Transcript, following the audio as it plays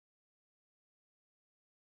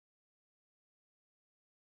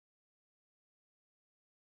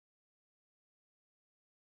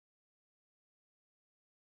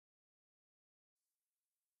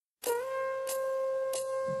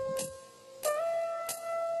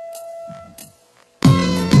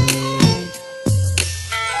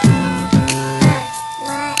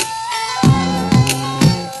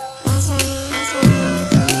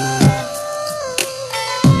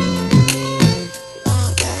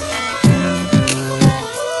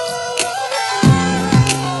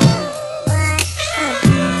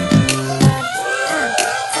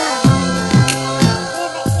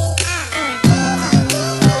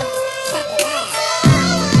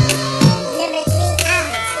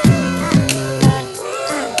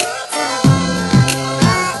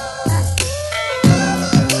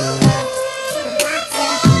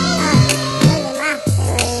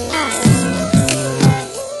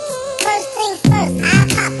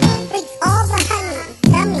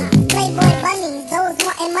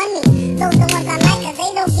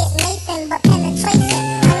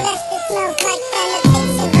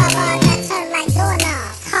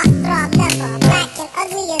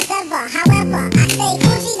whatever. However, I stay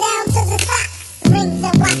Gucci down to the socks. Rings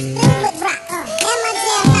and watch filled with rock. And my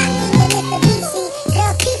jam knocking the Mitsubishi.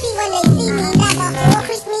 Girls pee-pee when they see me. Never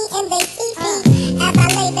creep me in they pee-pee. As I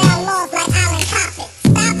lay down laws like Island Coffin.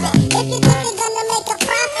 Stop it. If you think you're gonna make a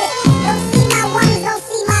profit, don't see my ones, don't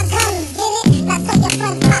see my guns. Get it? Now tell your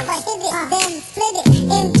friends Papa hit it, then split it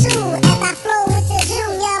in two. As I flow with the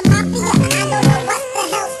Junior Mafia. I don't know what the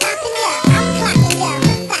hell's stopping ya. I'm clocking ya.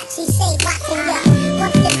 Versace shade watching ya.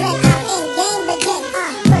 Once the grin out in game begin.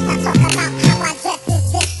 First I talk about how I dress is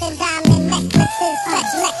this and diamond necklaces.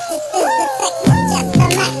 Stretch Lexus is the sickness, just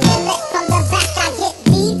immaculate. From the back I get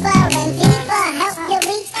deeper and deeper. Help you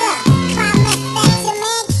reach the climax that your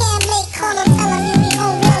man can't make. Call him, tell him you be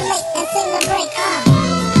home real late and sing the break.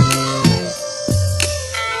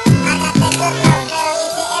 I got that good love, girl, you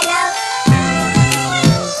didn't know.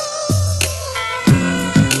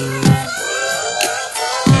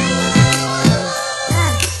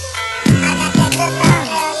 I got that good love,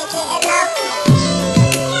 girl, you didn't know.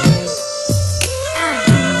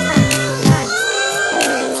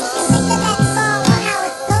 Think of that song on how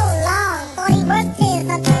it's so long. 40 work tears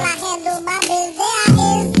until I handle my biz. There I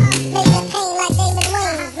is, make it pain like David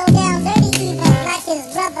Wayne. Slow down dirty even like his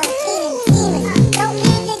brother Keenan Scheming. Don't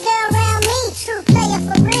leave your girl around me, true player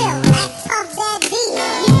for real. Act tough, that D.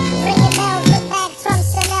 Bring your bells with bags from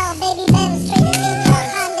Chanel. Baby Benz traded into a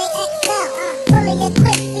Hyundai XL. Fully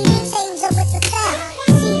equipped, CD changer with the cell.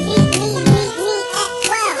 She beat me at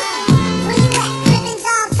 12. Where you at? Cribbing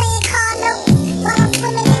job, paying car notes. While I'm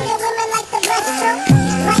swimming in your women like the breaststroke.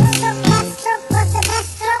 Right stroke, left stroke, what's the best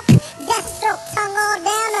stroke? Death stroke, tongue all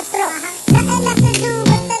down her throat. Nothing left to do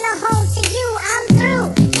but send her home to you. I'm through.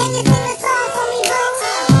 Can you sing a song for me, boo?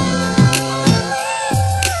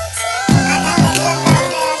 I got that good love,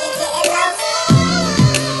 girl, you didn't know.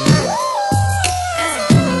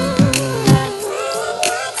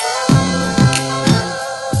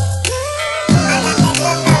 I got that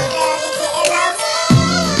good love, girl, you didn't know.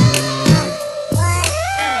 What?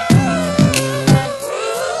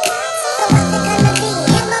 So what's it gonna be?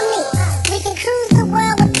 Him or me? We can cruise the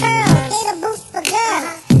world with pearls, gator boots for girls.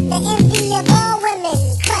 The